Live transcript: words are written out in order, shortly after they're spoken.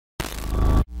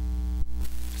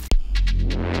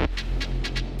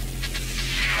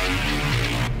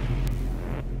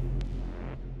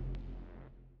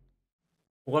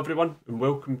Hello everyone and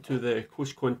welcome to the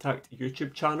Close Contact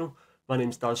YouTube channel. My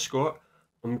name's Daz Scott.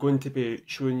 I'm going to be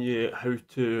showing you how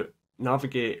to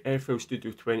navigate FL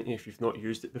Studio 20 if you've not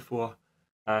used it before.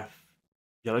 If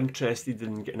you're interested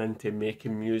in getting into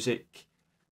making music,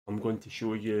 I'm going to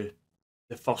show you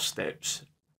the first steps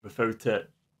without it,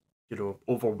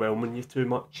 overwhelming you too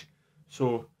much.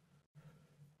 So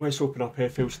let's open up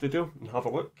FL Studio and have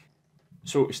a look.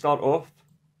 So to start off,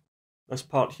 this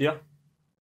part here,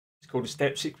 it's called a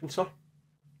step sequencer.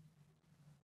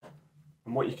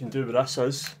 And what you can do with this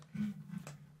is,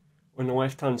 on the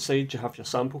left hand side you have your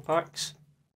sample packs.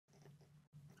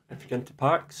 If you get into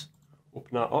packs,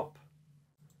 open that up.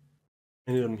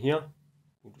 Any of them here,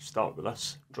 we'll just start with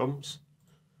this, drums.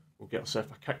 We'll get ourselves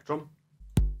a kick drum.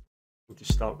 We'll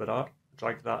just start with that,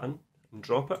 drag that in and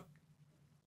drop it.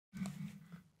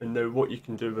 And now what you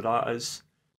can do with that is,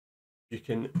 you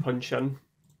can punch in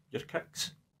your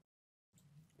kicks,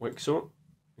 like so.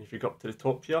 And if you go up to the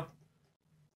top here,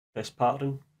 press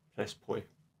pattern, press play.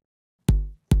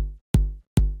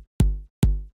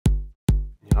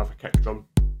 You have a kick drum.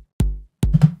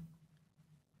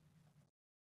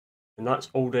 And that's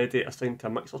already assigned to a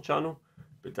mixer channel,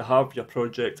 but to have your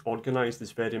project organised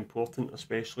is very important,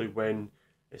 especially when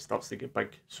it starts to get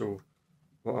big. So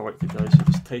what I like to do is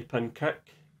just type in kick,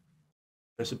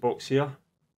 press the box here,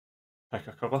 pick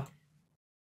a colour,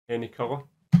 any colour.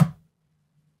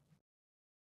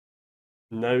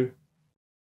 Now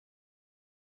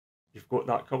you've got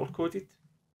that colour coded.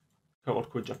 Colour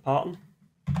code your pattern,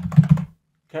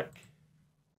 kick.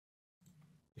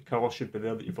 The colour should be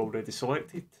there that you've already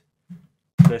selected.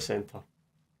 Press enter.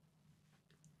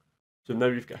 So now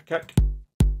you've got a kick.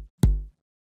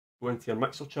 Go into your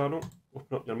mixer channel,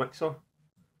 open up your mixer,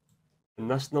 and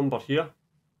this number here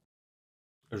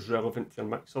is relevant to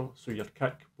your mixer, so your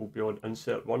kick will be on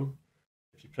insert 1.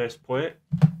 If you press play,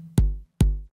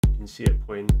 you can see it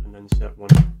playing in insert 1.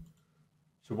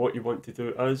 So what you want to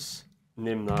do is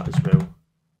name that as well,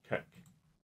 kick.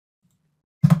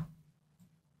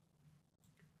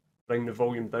 Bring the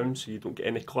volume down so you don't get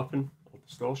any clipping or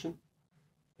distortion.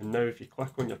 And now if you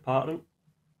click on your pattern,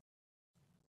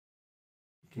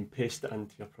 you can paste it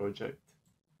into your project.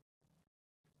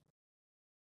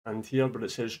 And here where it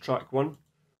says track 1,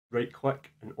 right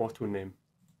click and auto name.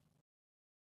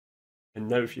 And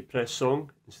now if you press song,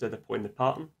 instead of playing the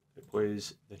pattern, it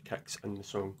plays the kicks in the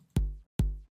song.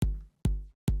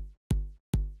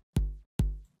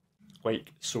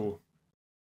 Like so.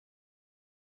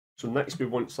 So next we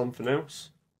want something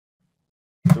else.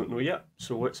 Don't know yet,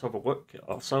 so let's have a look at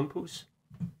our samples.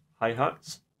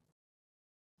 Hi-hats.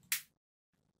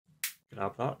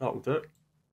 Grab that, that'll do it.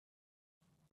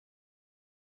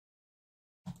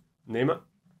 Name it.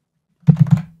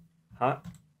 Hat.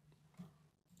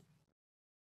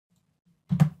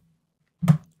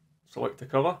 Select the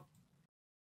colour.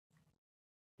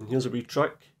 And here's a wee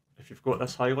trick. If you've got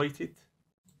this highlighted,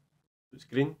 it's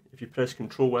green. If you press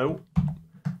Ctrl L,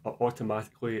 it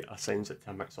automatically assigns it to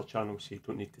a mixer channel, so you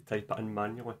don't need to type it in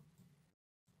manually.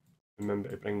 Remember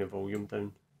to bring the volume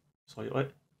down slightly.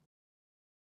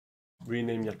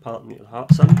 Rename your pattern that your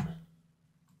hat's in.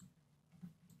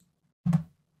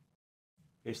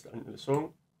 Paste it into the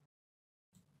song.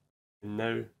 And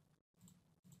now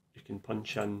you can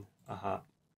punch in a hat.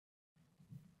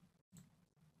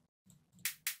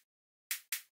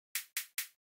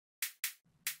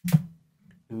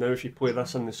 And now if you play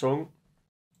this in the song,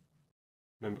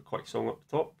 remember click song up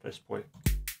the top, press play.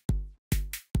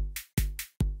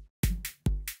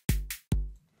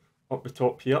 Up the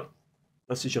top here,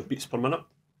 this is your beats per minute.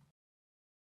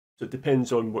 So it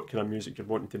depends on what kind of music you're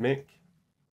wanting to make.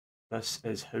 This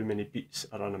is how many beats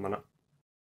are in a minute.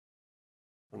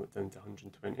 Turn it down to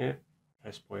 128,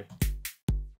 press play.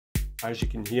 As you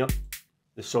can hear,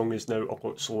 the song is now a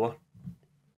lot slower.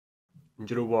 And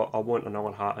you know what, I want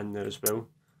another hat in there as well.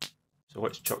 So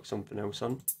let's chuck something else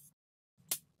in.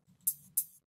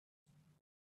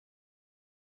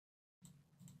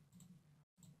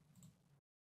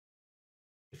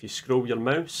 If you scroll your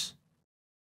mouse,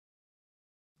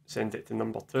 send it to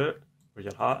number 2, where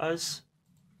your hat is.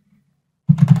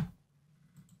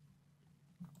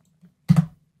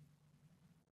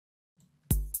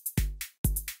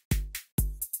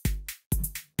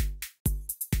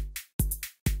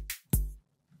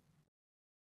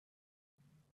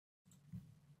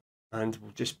 And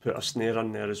we'll just put a snare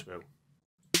in there as well.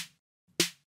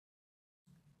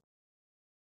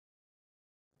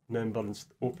 Remember,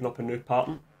 open up a new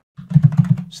pattern,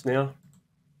 snare,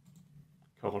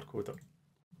 colour code it.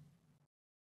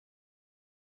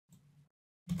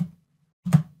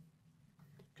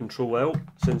 Ctrl L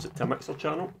sends it to a mixer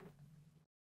channel.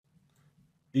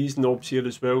 these knobs here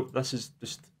as well, this is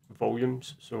just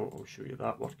volumes, so I'll show you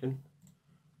that working.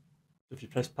 If you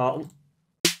press pattern,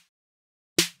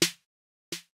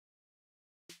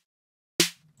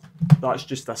 that's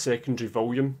just a secondary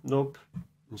volume knob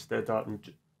instead of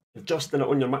adjusting it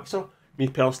on your mixer. Me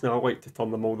personally, I like to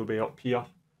turn them all the way up here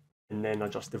and then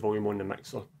adjust the volume on the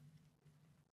mixer.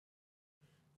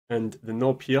 And the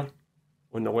knob here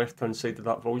on the left hand side of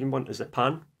that volume one is a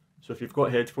pan. So if you've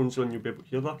got headphones on, you'll be able to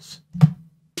hear this.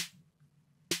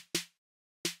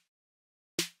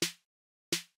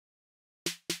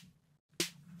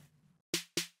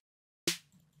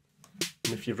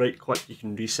 And if you right click, you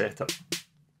can reset it.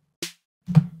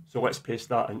 So let's paste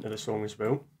that into the song as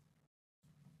well.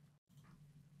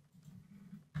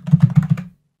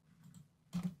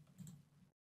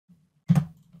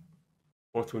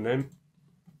 Auto name,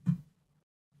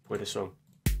 play the song.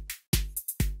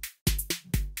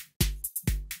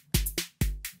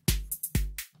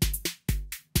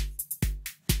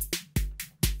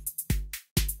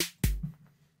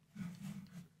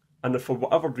 And if for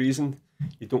whatever reason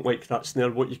you don't like that snare,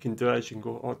 what you can do is you can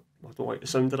go, oh, I don't like the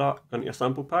sound of that, go into your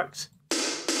sample packs.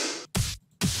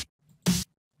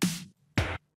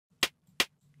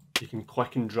 You can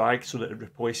click and drag so that it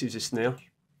replaces the snare.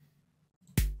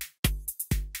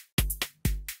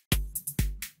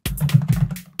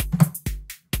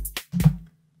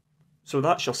 So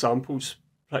that's your samples,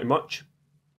 pretty much.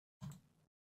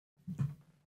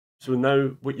 So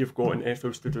now what you've got in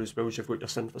FL Studio as well is you've got your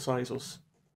synthesizers.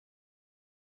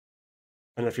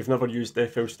 And if you've never used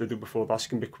FL Studio before, this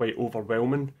can be quite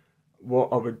overwhelming. What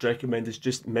I would recommend is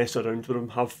just mess around with them,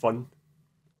 have fun.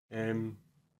 We'll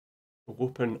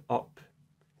open up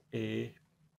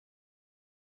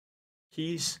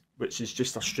keys, which is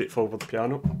just a straightforward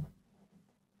piano.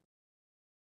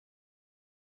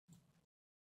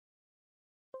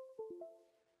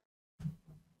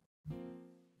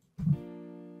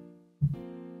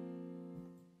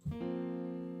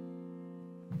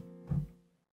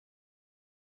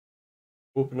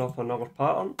 Open up another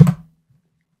pattern,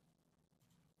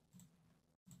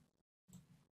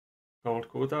 color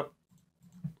code it,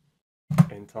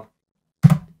 enter.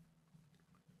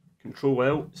 Control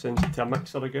L sends it to a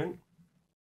mixer again.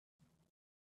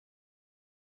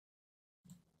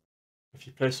 If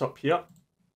you press up here,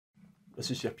 this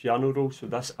is your piano roll, so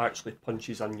this actually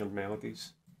punches in your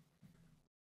melodies.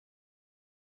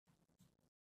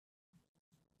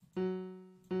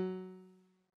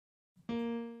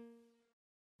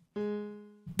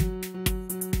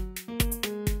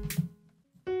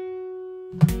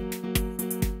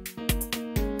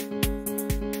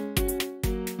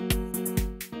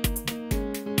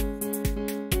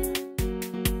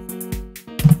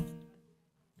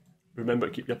 Remember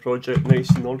to keep your project nice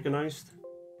and organised.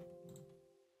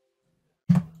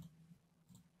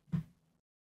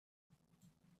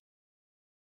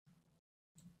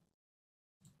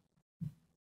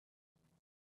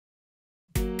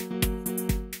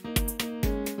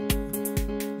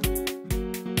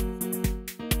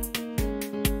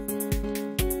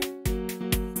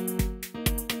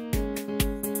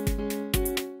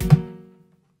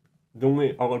 The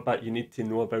only other bit you need to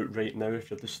know about right now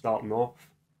if you're just starting off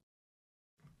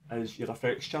is your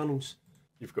effects channels.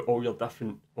 You've got all your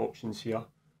different options here.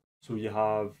 So you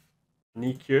have an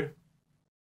EQ,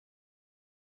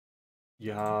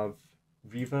 you have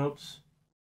reverbs,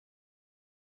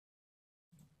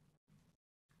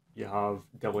 you have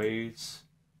delays.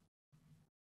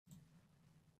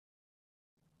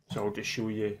 So I'll just show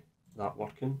you that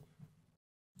working.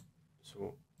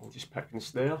 So I'll just pick the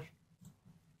snare.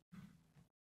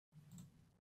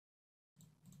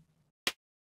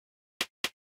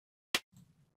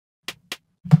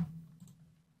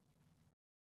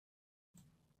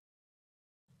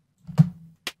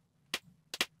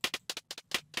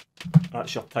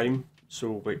 That's your time,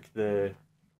 so like the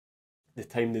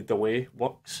time the delay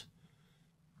works.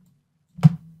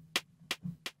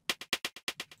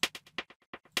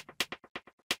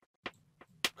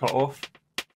 Cut off.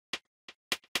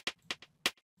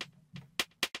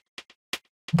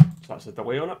 So that's the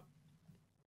delay on it.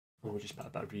 And we'll just put a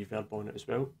bit of reverb on it as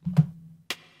well.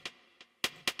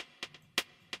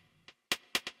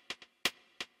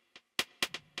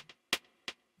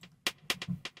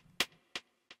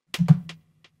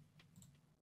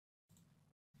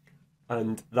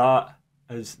 And that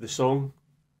is the song.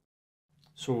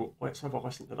 So let's have a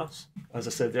listen to this. As I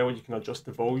said earlier, you can adjust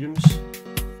the volumes.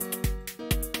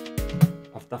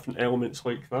 Have different elements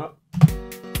like that.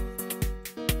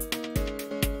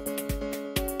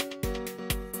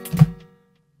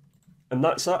 And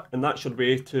that's it. And that's your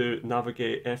way to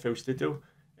navigate FL Studio.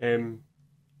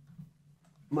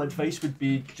 My advice would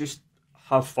be just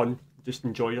have fun, just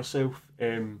enjoy yourself.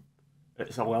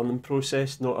 It's a learning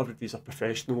process. Not everybody's a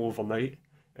professional overnight.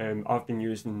 I've been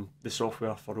using the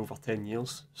software for over 10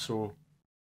 years, so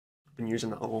I've been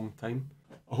using it a long time.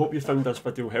 I hope you found this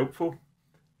video helpful.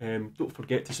 Don't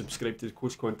forget to subscribe to the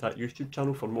Close Contact YouTube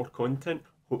channel for more content.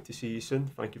 Hope to see you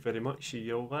soon. Thank you very much. See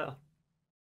you all later.